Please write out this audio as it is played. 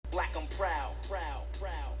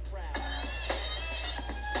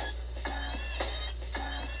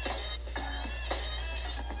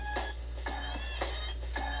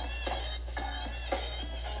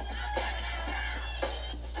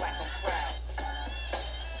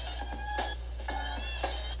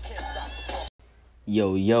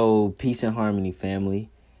Yo, peace and harmony, family.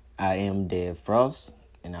 I am Dev Frost,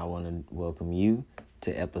 and I want to welcome you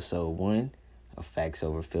to episode 1 of Factz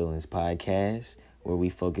Over Feelings podcast, where we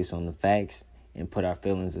focus on the facts and put our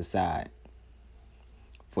feelings aside.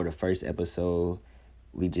 For the first episode,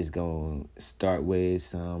 we just gonna start with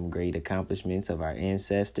some great accomplishments of our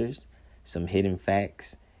ancestors, some hidden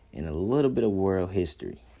facts, and a little bit of world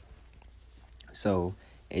history. So,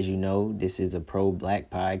 as you know, this is a pro-Black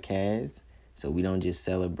podcast. So we don't just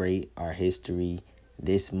celebrate our history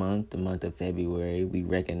this month, the month of February. We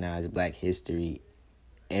recognize Black history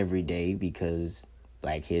every day because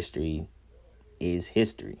Black history is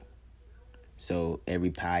history. So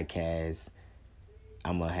every podcast,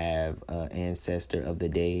 I'm going to have an ancestor of the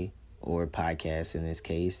day, or podcast in this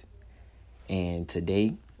case. And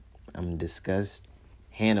today, I'm going to discuss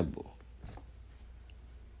Hannibal.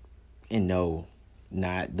 And no,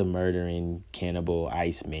 not the murdering cannibal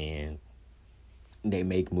Iceman they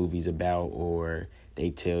make movies about, or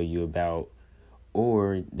they tell you about,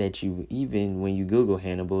 or that you, even when you Google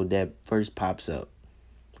Hannibal, that first pops up.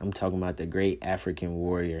 I'm talking about the great African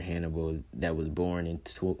warrior Hannibal that was born in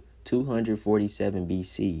 247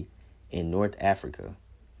 BC in North Africa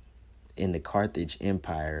in the Carthage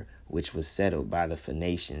Empire, which was settled by the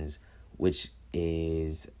Phoenicians, which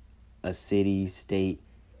is a city-state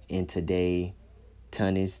in today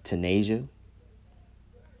Tunisia.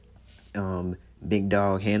 Big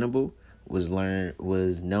Dog Hannibal was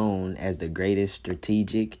known as the greatest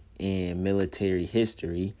strategic in military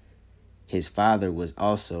history. His father was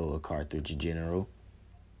also a Carthage general,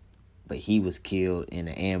 but he was killed in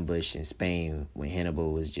an ambush in Spain when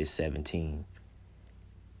Hannibal was just 17.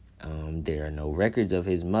 There are no records of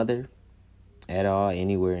his mother at all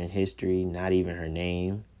anywhere in history, not even her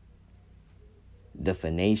name. The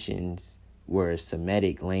Phoenicians were a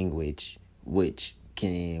Semitic language, which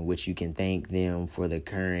you can thank them for the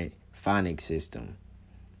current phonics system.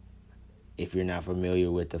 If you're not familiar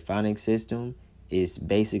with the phonics system, it's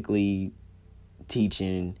basically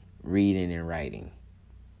teaching reading and writing.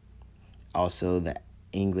 Also, the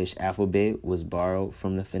English alphabet was borrowed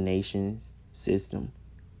from the Phoenician system,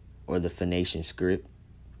 or the Phoenician script.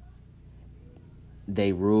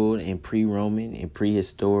 They ruled in pre-Roman and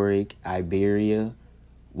prehistoric Iberia,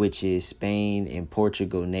 which is Spain and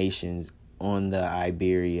Portugal nations on the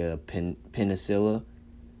Iberia Peninsula,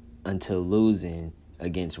 until losing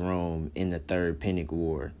against Rome in the Third Punic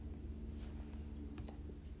War.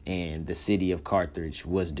 And the city of Carthage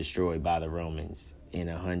was destroyed by the Romans in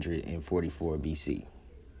 144 BC.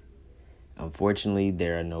 Unfortunately,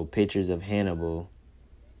 there are no pictures of Hannibal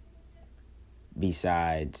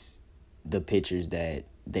besides the pictures that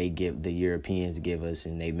the Europeans give us,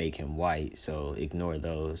 and they make him white, so ignore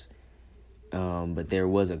those. But there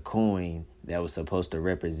was a coin that was supposed to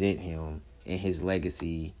represent him and his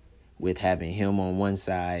legacy, with having him on one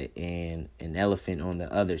side and an elephant on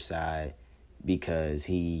the other side, because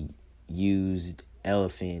he used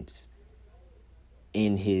elephants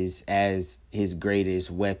as his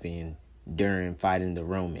greatest weapon during fighting the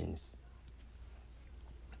Romans.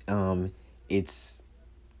 It's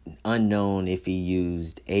unknown if he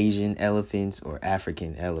used Asian elephants or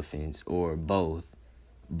African elephants or both,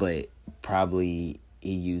 but probably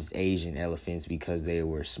he used Asian elephants because they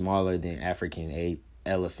were smaller than African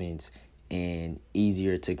elephants and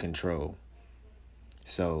easier to control.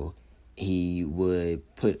 So he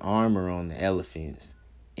would put armor on the elephants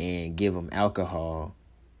and give them alcohol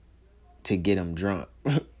to get them drunk.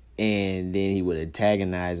 And then he would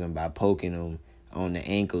antagonize them by poking them on the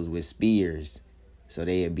ankles with spears, so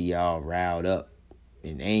they'd be all riled up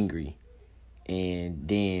and angry. And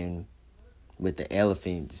then with the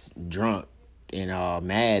elephants drunk and all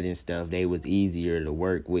mad and stuff, they was easier to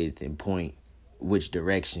work with and point which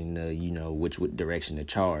direction to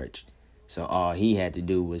charge. So all he had to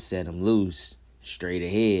do was set them loose straight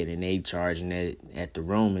ahead, and they charging at the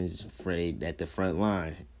Romans at the front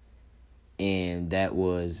line. And that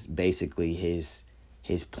was basically his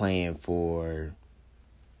plan for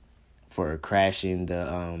crashing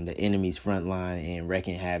the enemy's front line and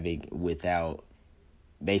wreaking havoc without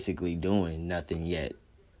basically doing nothing yet.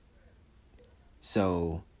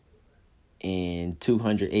 So in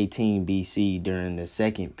 218 BC, during the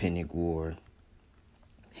Second Punic War,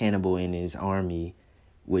 Hannibal and his army,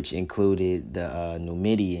 which included the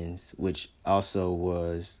Numidians, which also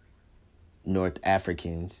was North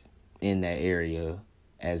Africans in that area,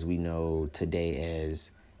 as we know today as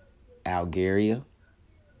Algeria.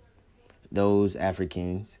 Those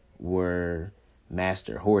Africans were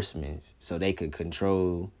master horsemen, so they could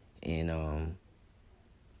control and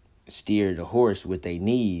steer the horse with their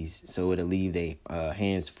knees, so it'll leave their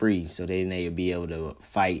hands free, so then they'll be able to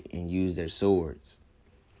fight and use their swords.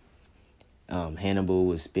 Hannibal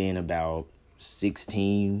would spend about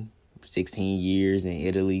 16 years in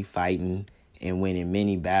Italy fighting and winning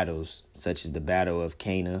many battles, such as the Battle of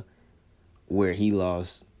Cana, where he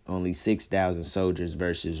lost only 6,000 soldiers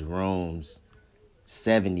versus Rome's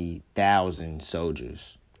 70,000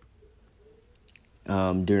 soldiers.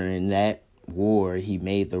 During that war, he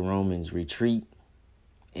made the Romans retreat,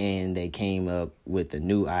 and they came up with a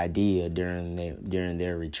new idea during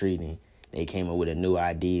their retreating. They came up with a new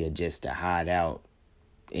idea just to hide out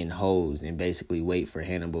in holes and basically wait for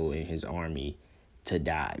Hannibal and his army to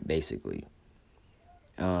die, basically,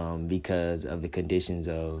 because of the conditions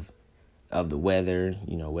of the weather,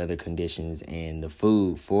 weather conditions, and the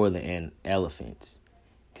food for the elephants.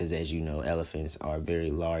 Because as you know, elephants are very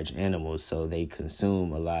large animals, so they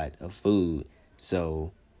consume a lot of food.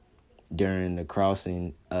 So during the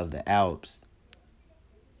crossing of the Alps,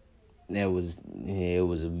 it was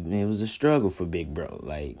a struggle for Big Bro.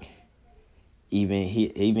 Like, even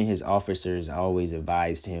his officers always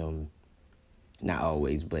advised him, not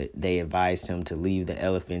always, but they advised him to leave the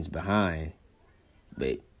elephants behind,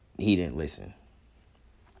 but he didn't listen.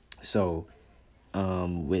 So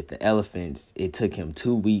with the elephants, it took him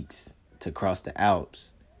 2 weeks to cross the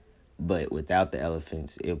Alps, but without the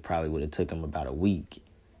elephants, it probably would have took him about a week.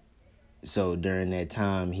 So during that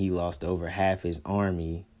time, he lost over half his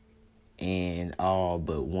army and all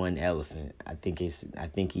but one elephant. I think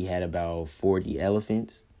he had about 40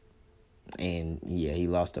 elephants, and yeah, he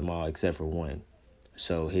lost them all except for one.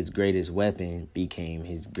 So his greatest weapon became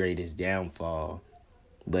his greatest downfall.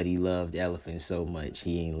 But he loved elephants so much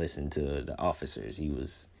he ain't listened to the officers. He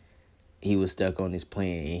was stuck on his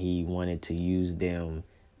plan, and he wanted to use them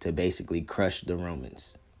to basically crush the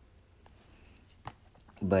Romans.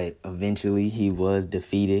 But eventually he was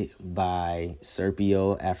defeated by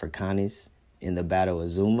Scipio Africanus in the Battle of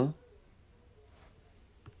Zuma.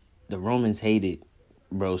 The Romans hated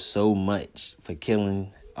bro so much for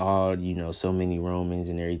killing all, so many Romans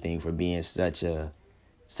and everything, for being such a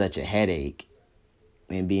headache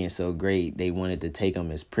and being so great. They wanted to take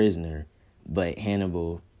him as prisoner, but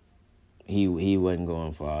Hannibal, he wasn't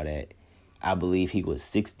going for all that. I believe he was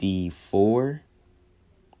 64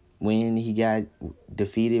 when he got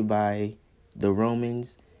defeated by the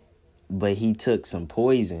Romans, but he took some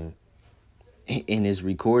poison, and it's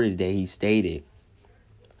recorded that he stated,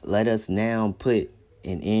 "Let us now put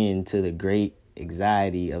an end to the great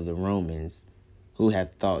anxiety of the Romans, who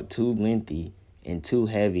have thought too lengthy and too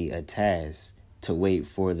heavy a task to wait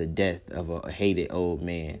for the death of a hated old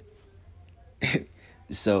man."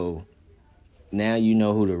 So now you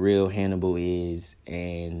know who the real Hannibal is,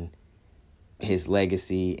 and his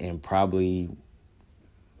legacy, and probably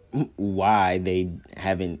why they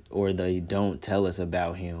haven't, or they don't tell us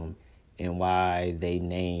about him, and why they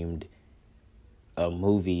named a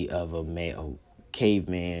movie of a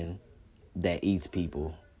caveman that eats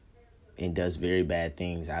people and does very bad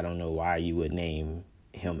things. I don't know why you would name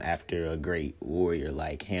him after a great warrior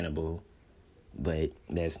like Hannibal, but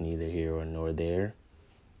that's neither here nor there.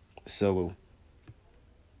 So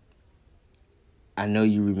I know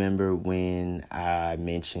you remember when I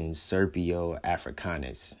mentioned Scipio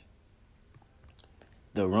Africanus.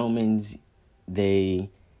 The Romans, they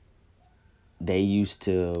used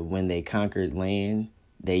to, when they conquered land,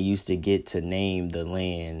 they used to get to name the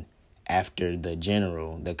land after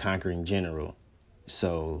the conquering general.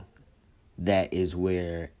 So that is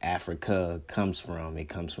where Africa comes from. It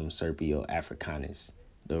comes from Scipio Africanus,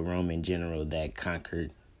 the Roman general that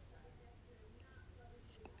conquered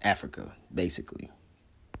Africa, basically.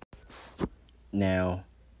 Now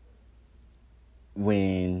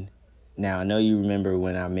I know you remember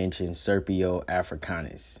when I mentioned Scipio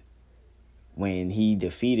Africanus. When he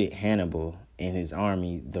defeated Hannibal and his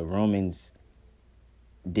army, the Romans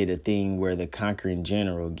did a thing where the conquering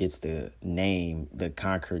general gets to name the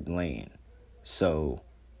conquered land. So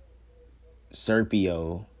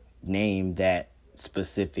Scipio named that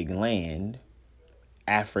specific land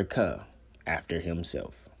Africa after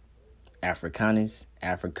himself. Africanus,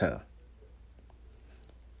 Africa.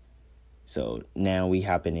 So now we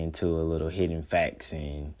hopping into a little hidden facts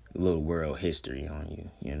and a little world history on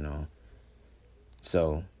you,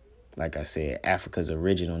 So, like I said, Africa's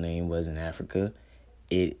original name wasn't Africa.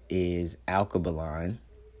 It is Alkebulan,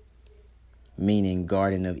 meaning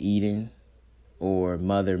Garden of Eden or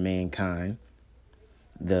Mother Mankind.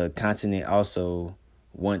 The continent also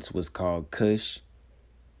once was called Kush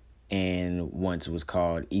and once was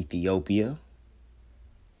called Ethiopia.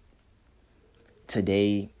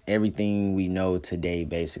 today, everything we know today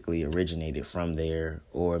basically originated from there,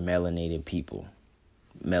 or melanated people.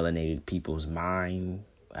 Melanated people's mind,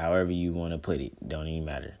 however you want to put it, don't even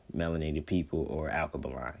matter. Melanated people or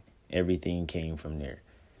alkaline. Everything came from there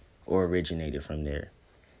or originated from there.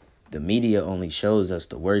 The media only shows us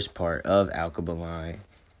the worst part of alkaline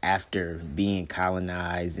after being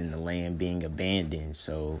colonized and the land being abandoned.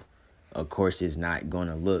 So, of course, it's not going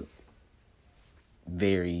to look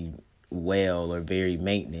very well or very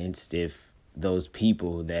maintenance if those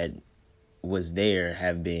people that was there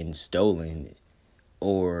have been stolen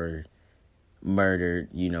or murdered,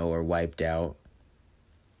 or wiped out.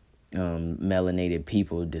 Melanated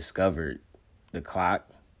people discovered the clock,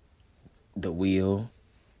 the wheel,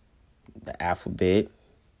 the alphabet,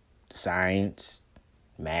 science,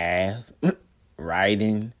 math,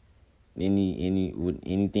 writing,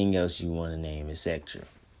 anything else you want to name, etc.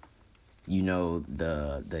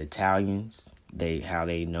 The Italians, how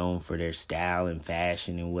they known for their style and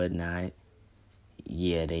fashion and whatnot.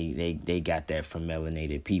 Yeah, they got that from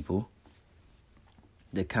melanated people.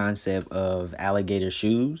 The concept of alligator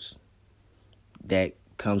shoes, that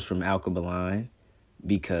comes from alkaline,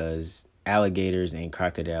 because alligators and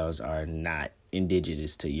crocodiles are not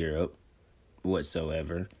indigenous to Europe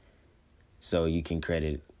whatsoever. So you can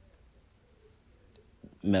credit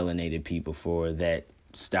melanated people for that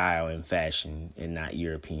style and fashion and not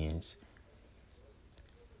Europeans.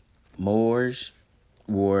 Moors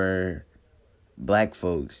were black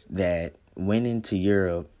folks that went into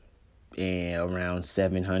Europe in around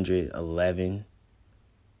 711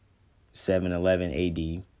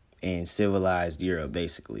 AD and civilized Europe,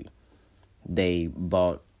 basically. They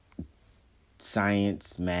bought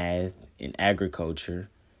science, math, and agriculture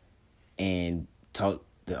and taught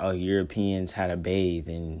the Europeans how to bathe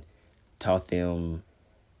and taught them,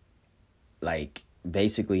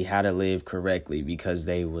 basically how to live correctly, because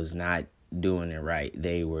they was not doing it right.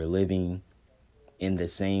 They were living in the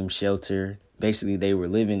same shelter. Basically, they were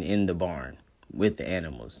living in the barn with the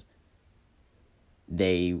animals.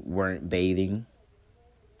 They weren't bathing.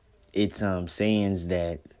 It's sayings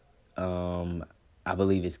that I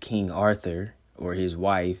believe it's King Arthur or his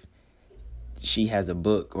wife. She has a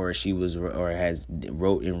book, or has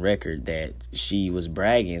wrote in record that she was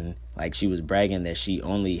bragging that she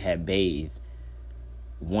only had bathed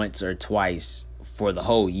once or twice for the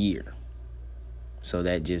whole year. So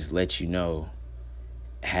that just lets you know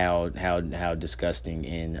how disgusting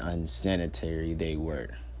and unsanitary they were.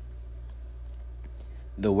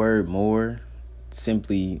 The word Moor,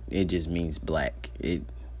 simply, it just means black.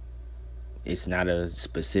 It's not a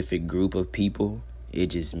specific group of people. It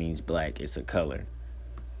just means black. It's a color.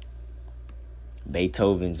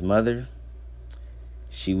 Beethoven's mother,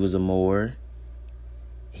 she was a Moor.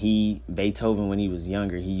 Beethoven, when he was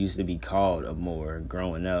younger, he used to be called a Moor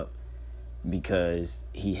growing up because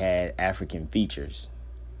he had African features,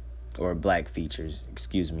 or black features,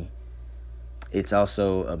 excuse me. It's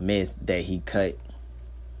also a myth that he cut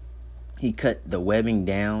the webbing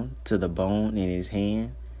down to the bone in his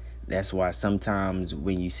hand. That's why sometimes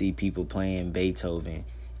when you see people playing Beethoven,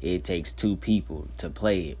 it takes two people to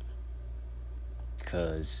play it,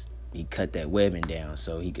 because he cut that webbing down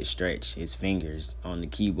so he could stretch his fingers on the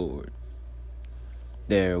keyboard.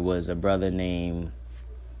 There was a brother named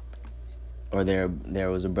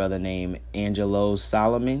Angelo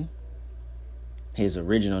Solomon. His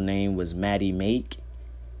original name was Matty Make,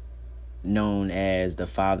 known as the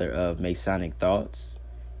father of Masonic thoughts.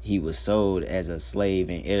 He was sold as a slave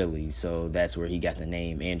in Italy, so that's where he got the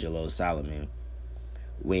name Angelo Solomon.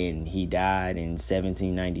 When he died in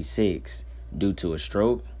 1796 due to a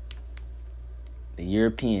stroke, the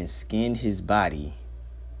Europeans skinned his body,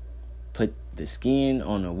 put the skin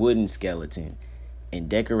on a wooden skeleton, and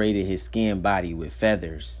decorated his skinned body with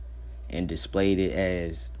feathers and displayed it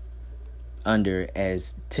as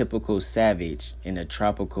typical savage in a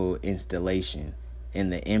tropical installation in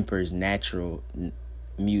the Emperor's Natural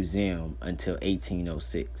Museum until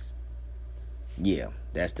 1806. Yeah,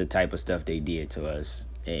 that's the type of stuff they did to us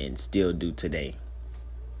and still do today.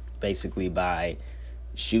 Basically by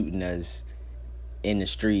shooting us in the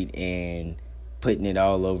street and putting it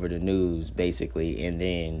all over the news, basically, and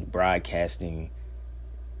then broadcasting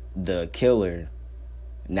the killer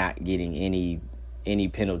not getting any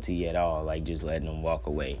penalty at all, just letting them walk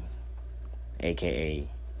away, aka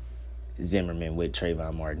Zimmerman with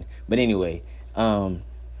Trayvon Martin. But anyway,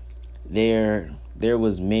 there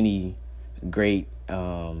was many great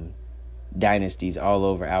dynasties all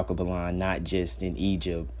over Alkebulan, not just in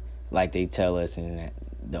Egypt, like they tell us, and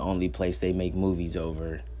the only place they make movies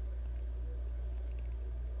over.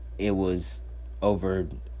 It was over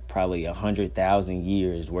probably 100,000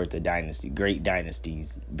 years worth of great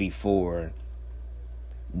dynasties before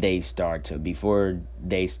they start to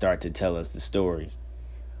tell us the story.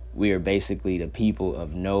 We are basically the people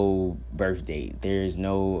of no birth date. There is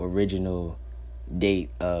no original date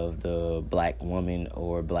of the black woman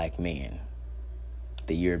or black man.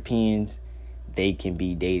 The Europeans, they can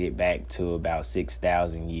be dated back to about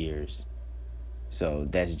 6,000 years. So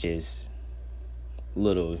that's just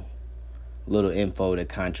little info to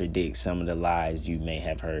contradict some of the lies you may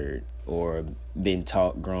have heard or been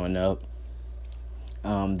taught growing up.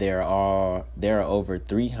 There are over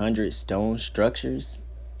 300 stone structures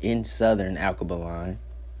in southern Alkebulan.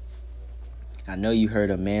 I know you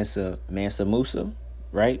heard of Mansa Musa,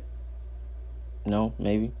 right? No,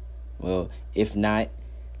 maybe? Well, if not,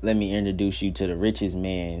 let me introduce you to the richest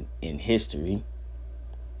man in history.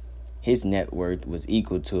 His net worth was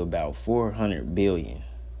equal to about 400 billion.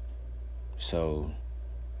 So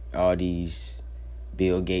all these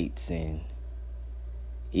Bill Gates and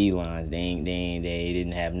Elons, they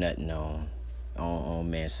didn't have nothing on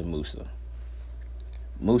Mansa Musa.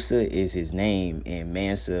 Musa is his name, and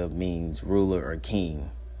Mansa means ruler or king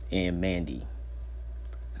in Mandi,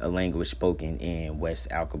 a language spoken in West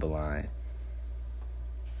Alkebulan.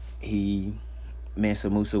 Mansa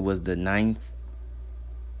Musa was the 9th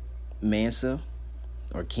Mansa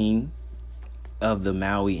or king of the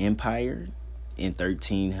Maui Empire in the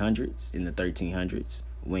 1300s,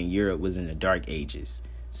 when Europe was in the Dark Ages.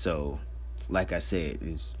 So, like I said,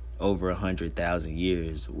 it's over 100,000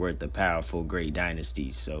 years worth of powerful great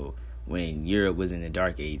dynasties. So, when Europe was in the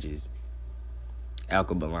Dark Ages,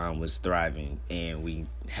 Alkebulan was thriving, and we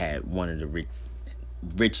had one of the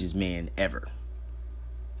richest men ever,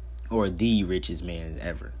 or the richest man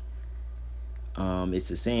ever. It's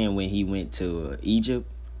a saying, when he went to Egypt,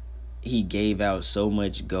 he gave out so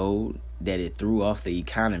much gold that it threw off the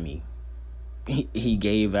economy. He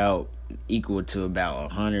gave out equal to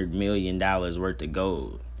about $100 million worth of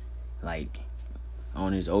gold. Like,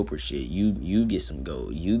 on his Oprah shit, you get some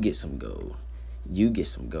gold, you get some gold, you get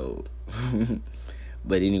some gold.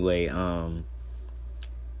 But anyway,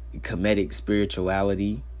 Kemetic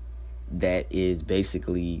spirituality, that is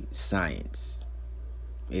basically science.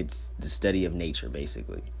 It's the study of nature,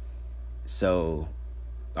 basically. So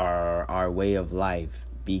our way of life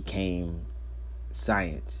became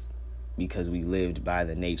science because we lived by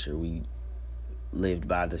the nature. We lived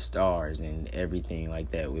by the stars and everything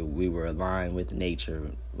like that. We were aligned with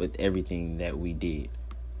nature, with everything that we did.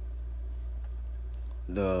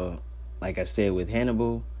 Like I said, with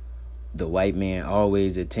Hannibal, the white man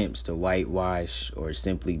always attempts to whitewash or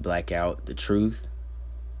simply black out the truth,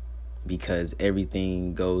 because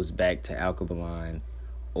everything goes back to Alkebulan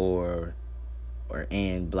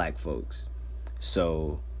and black folks.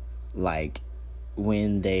 So, like,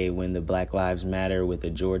 when the Black Lives Matter with the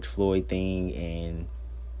George Floyd thing, and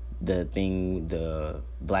the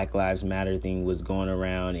Black Lives Matter thing was going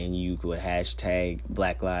around, and you could hashtag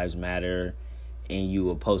Black Lives Matter and you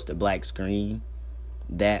would post a black screen,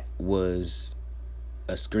 that was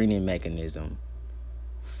a screening mechanism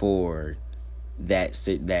for that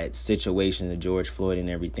situation, the George Floyd and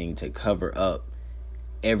everything, to cover up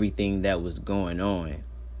everything that was going on.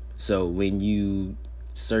 So when you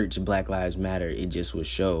search Black Lives Matter, it just would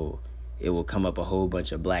show, it will come up a whole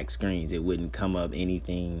bunch of black screens. It wouldn't come up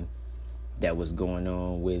anything that was going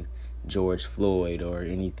on with George Floyd, or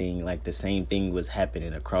anything like the same thing was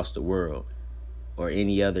happening across the world, or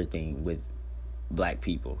any other thing with black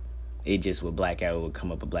people. It just would black out, it would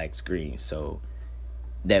come up a black screen. So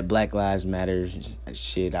that Black Lives Matter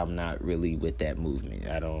shit, I'm not really with that movement.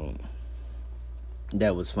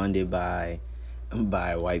 That was funded by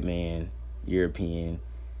a white man, European,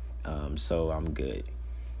 so I'm good.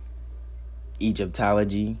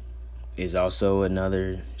 Egyptology is also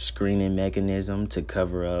another screening mechanism to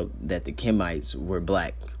cover up that the Kemites were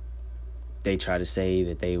black. They try to say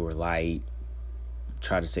that they were light,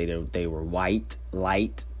 try to say that they were white,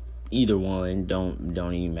 light. Either one don't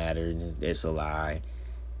even matter. It's a lie.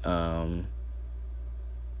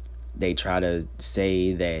 They try to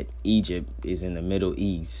say that Egypt is in the Middle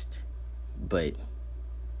East, but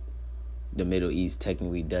the Middle East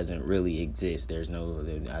technically doesn't really exist. There's no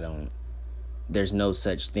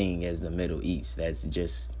such thing as the Middle East. That's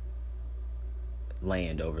just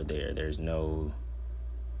land over there. There's no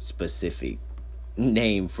specific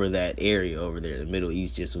name for that area over there. The Middle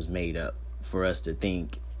East just was made up for us to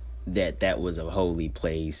think that was a holy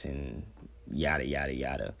place and yada yada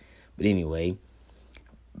yada. But anyway,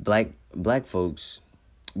 black folks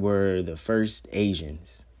were the first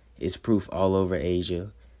Asians. It's proof all over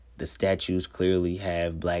Asia. The statues clearly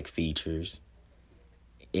have black features.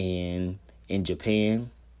 in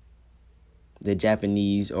Japan, the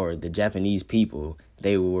Japanese people,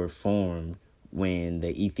 they were formed when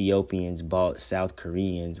the Ethiopians brought South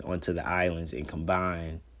Koreans onto the islands and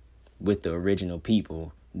combined with the original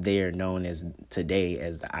people. They're known as today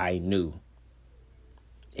as the Ainu.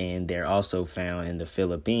 And they're also found in the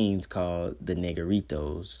Philippines called the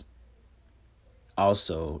Negritos.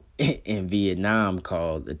 Also in Vietnam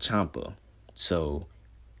called the Champa. So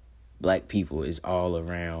black people is all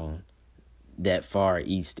around that far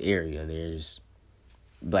east area. There's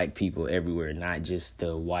black people everywhere, not just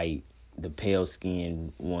the white, the pale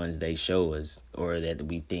skinned ones they show us or that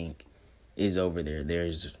we think is over there.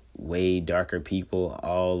 There's way darker people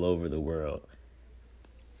all over the world.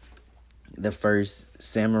 The first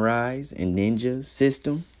samurais and ninja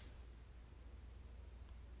system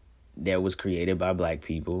that was created by black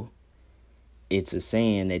people. It's a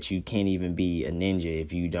saying that you can't even be a ninja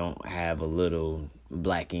if you don't have a little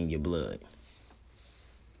black in your blood.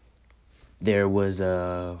 There was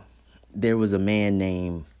a man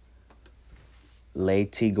named Lee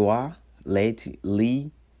Tegua.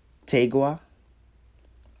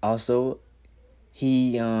 Also,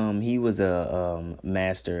 he was a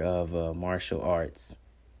master of martial arts.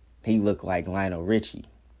 He looked like Lionel Richie,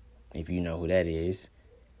 if you know who that is.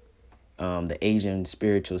 The Asian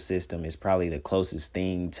spiritual system is probably the closest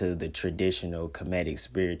thing to the traditional Kemetic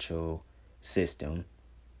spiritual system.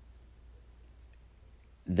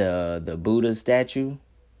 The Buddha statue,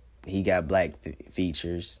 he got black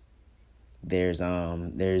features. There's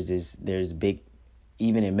big,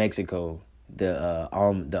 even in Mexico, the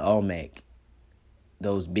Olmec,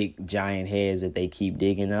 those big giant heads that they keep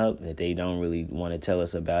digging up that they don't really want to tell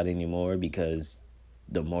us about anymore, because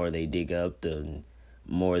the more they dig up, the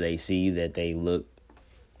more they see that they look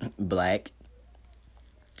black.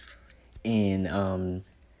 In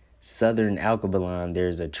southern Alkebulan,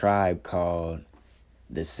 there's a tribe called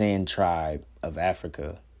the San tribe of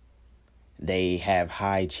Africa. They have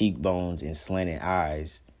high cheekbones and slanted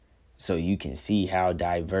eyes, so you can see how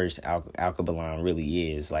diverse Alkebulan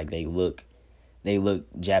really is. Like they look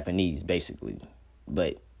Japanese basically,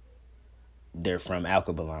 but they're from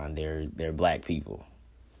Alkebulan. They're black people.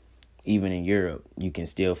 Even in Europe, you can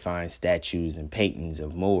still find statues and paintings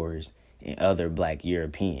of Moors and other black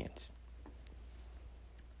Europeans.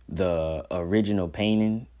 The original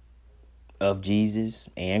painting of Jesus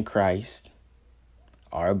and Christ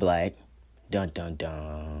are black. Dun dun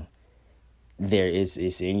dun.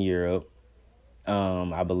 It's in Europe.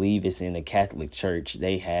 I believe it's in the Catholic Church.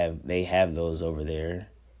 They have those over there.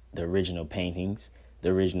 The original paintings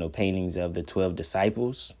of the 12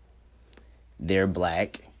 disciples. They're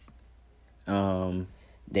black. Who's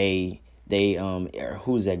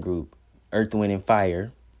that group? Earth, Wind, and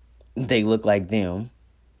Fire. They look like them.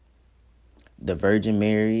 The Virgin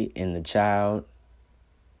Mary and the Child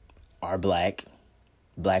are black.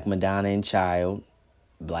 Black Madonna and Child,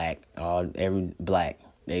 black. Black.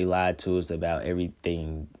 They lied to us about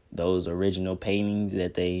everything. Those original paintings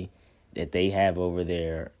that they have over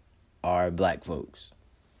there are black folks.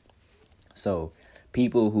 So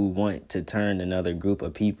people who want to turn another group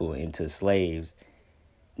of people into slaves,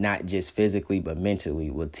 not just physically but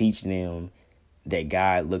mentally, will teach them that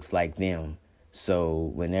God looks like them.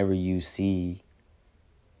 So whenever you see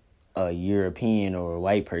a European or a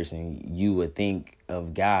white person, you would think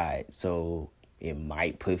of God. So it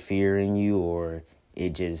might put fear in you, or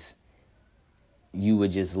you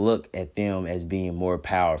would just look at them as being more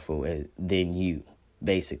powerful than you,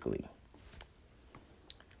 basically.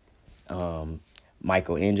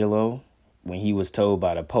 Michelangelo, when he was told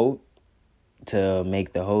by the Pope to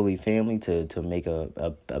make the Holy Family, to make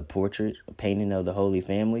a portrait, a painting of the Holy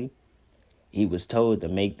Family, he was told to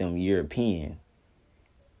make them European.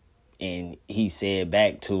 And he said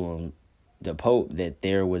back to him, the Pope, that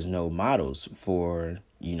there was no models for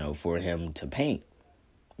him to paint.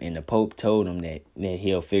 And the Pope told him that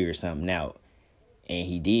he'll figure something out. And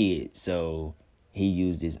he did. So he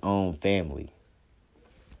used his own family.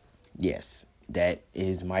 Yes, that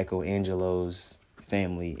is Michelangelo's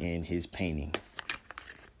family in his painting.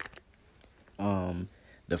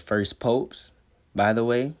 The first popes, by the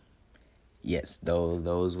way, yes,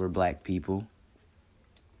 those were black people.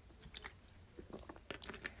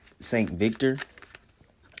 Saint Victor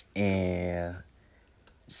and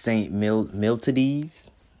Saint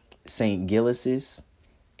Miltiades, Saint Gilles,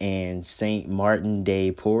 and Saint Martin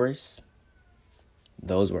de Porres.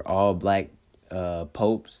 Those were all black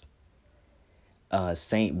popes.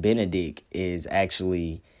 Saint Benedict is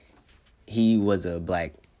actually, he was a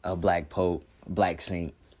black pope, black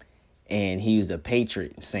saint, and he was the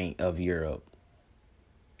patron saint of Europe.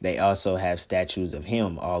 They also have statues of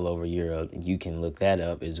him all over Europe. You can look that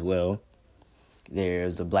up as well.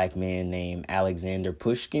 There's a black man named Alexander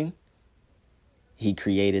Pushkin. He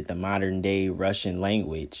created the modern day Russian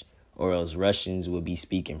language, or else Russians would be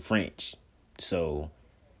speaking French. So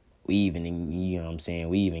we even, you know what I'm saying,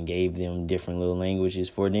 we even gave them different little languages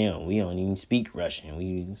for them. We don't even speak Russian.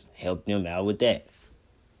 We just helped them out with that.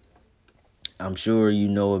 I'm sure you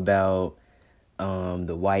know about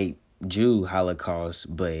the white Jew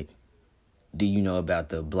Holocaust, but do you know about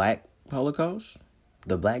the black Holocaust?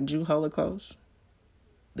 The black Jew Holocaust?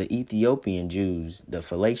 The Ethiopian Jews, the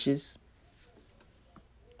fallacious?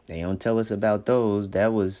 They don't tell us about those.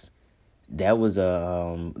 That was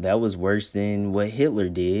worse than what Hitler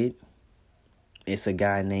did. It's a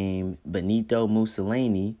guy named Benito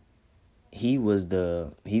Mussolini. He was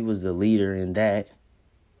the leader in that.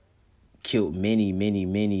 Killed many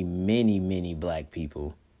black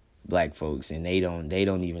people, black folks, and they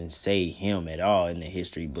don't even say him at all in the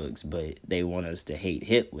history books, but they want us to hate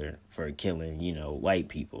Hitler for killing, white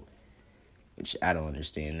people, which I don't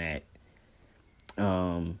understand that.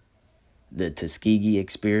 The Tuskegee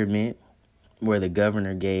experiment, where the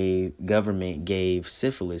government gave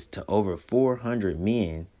syphilis to over 400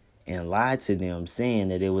 men and lied to them, saying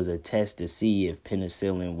that it was a test to see if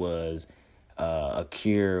penicillin was a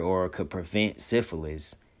cure or could prevent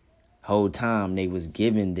syphilis. Whole time they was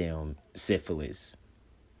giving them syphilis,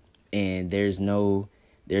 and there's no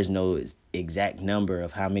exact number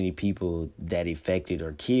of how many people that affected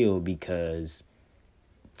or killed, because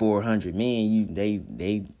 400 men,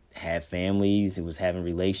 they had families, it was having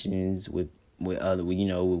relations with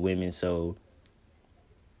women, so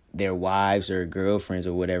their wives or girlfriends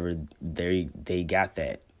or whatever, they got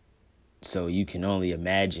that. So you can only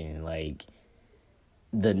imagine like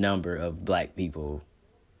the number of black people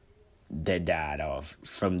that died off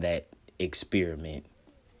from that experiment.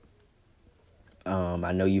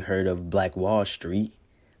 I know you heard of Black Wall Street,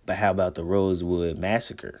 but how about the Rosewood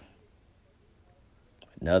Massacre?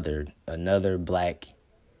 Another black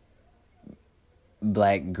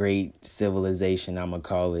great civilization, I'm gonna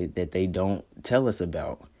call it, that they don't tell us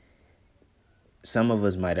about. Some of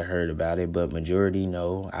us might have heard about it, but majority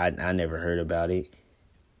no. I never heard about it.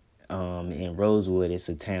 In Rosewood, it's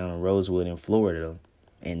a town in Rosewood in Florida.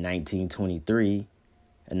 In 1923,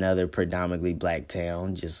 another predominantly black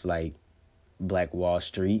town, just like Black Wall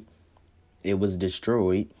Street, it was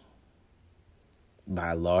destroyed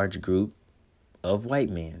by a large group of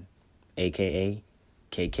white men, aka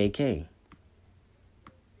KKK.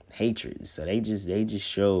 Hatred. So they just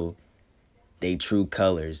show their true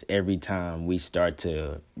colors every time we start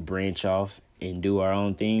to branch off and do our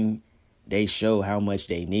own thing. They show how much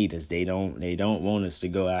they need us. They don't want us to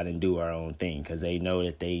go out and do our own thing, because they know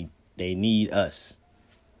that they need us.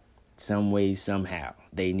 Some way, somehow,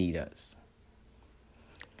 they need us.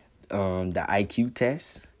 The IQ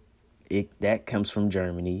test, that comes from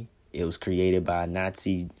Germany. It was created by a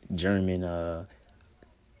Nazi German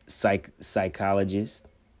psychologist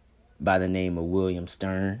by the name of William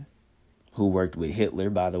Stern, who worked with Hitler,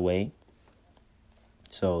 by the way.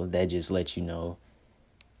 So that just lets you know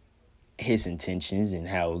his intentions and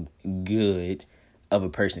how good of a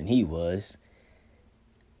person he was.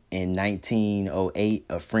 In 1908,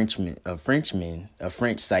 a French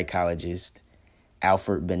psychologist,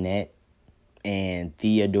 Alfred Binet and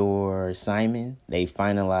Theodore Simon, they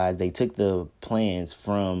took the plans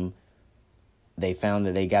from, they found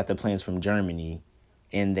that they got the plans from Germany,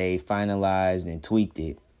 and they finalized and tweaked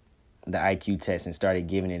it, the IQ test, and started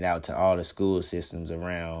giving it out to all the school systems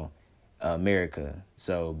around America.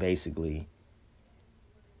 So basically,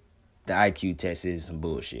 the IQ test is some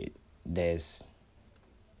bullshit. Don't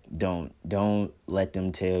let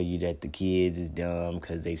them tell you that the kids is dumb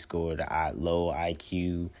because they scored a low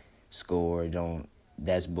IQ score.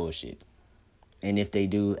 That's bullshit. And if they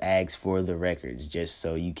do, ask for the records just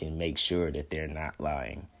so you can make sure that they're not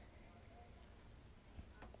lying.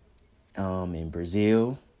 In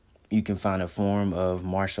Brazil, you can find a form of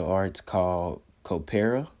martial arts called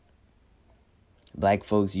capoeira. Black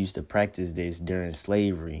folks used to practice this during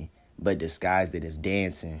slavery, but disguised it as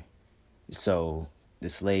dancing. So the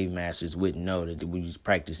slave masters wouldn't know that we was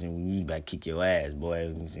practicing. We was about to kick your ass, boy.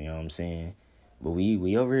 You know what I'm saying? But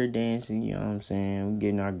we over here dancing, you know what I'm saying? We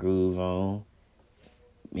getting our groove on.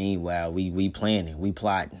 Meanwhile, we planning, we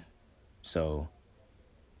plotting. So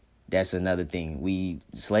that's another thing.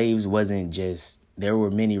 Slaves wasn't just, there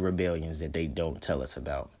were many rebellions that they don't tell us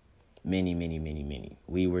about. Many.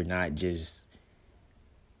 We were not just,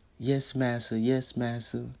 yes, massa, yes,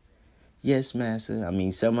 massa, yes, massa. I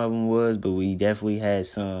mean, some of them was, but we definitely had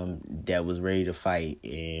some that was ready to fight.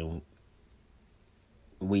 And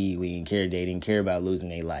we didn't care. They didn't care about losing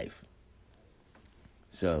their life.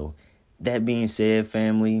 So, that being said,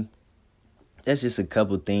 family, that's just a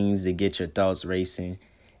couple things to get your thoughts racing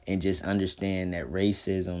and just understand that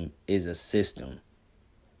racism is a system.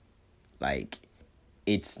 Like,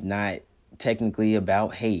 it's not technically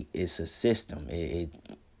about hate. It's a system.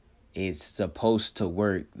 It's supposed to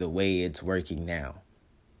work the way it's working now.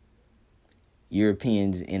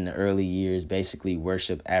 Europeans in the early years basically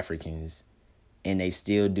worship Africans, and they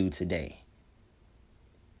still do today.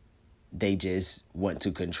 They just want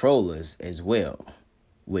to control us as well,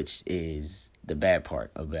 which is the bad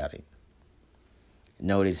part about it.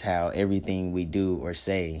 Notice how everything we do or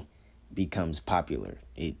say becomes popular.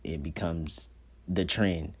 It becomes the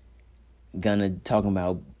trend. Gunna talking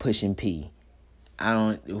about pushing P. I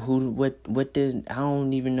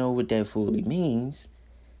don't even know what that fully means,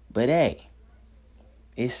 but hey,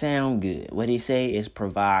 it sound good. What he say is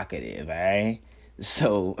provocative, alright?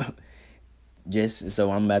 So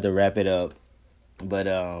I'm about to wrap it up. But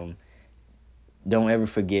don't ever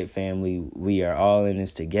forget, family, we are all in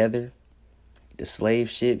this together. The slave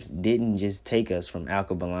ships didn't just take us from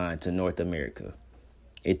Alkebulan to North America.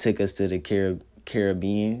 It took us to the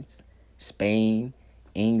Caribbeans, Spain,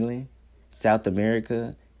 England, South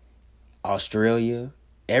America, Australia,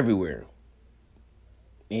 everywhere.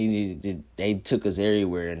 They took us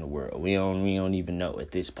everywhere in the world. We don't even know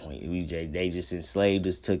at this point. They just enslaved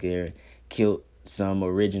us, took there, killed some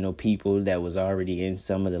original people that was already in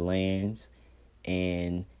some of the lands,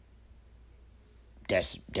 and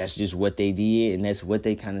that's just what they did, and that's what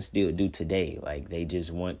they kind of still do today. Like, they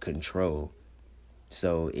just want control.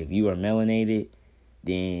 So if you are melanated,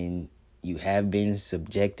 then you have been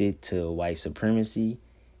subjected to white supremacy,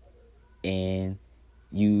 and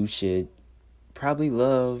you should probably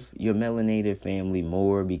love your melanated family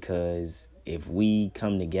more, because if we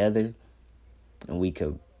come together, and we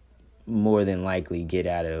could more than likely get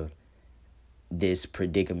out of this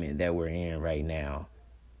predicament that we're in right now.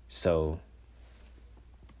 So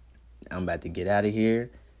I'm about to get out of here.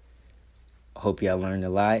 Hope y'all learned a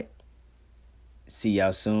lot. See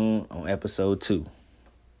y'all soon on episode 2.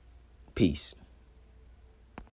 Peace.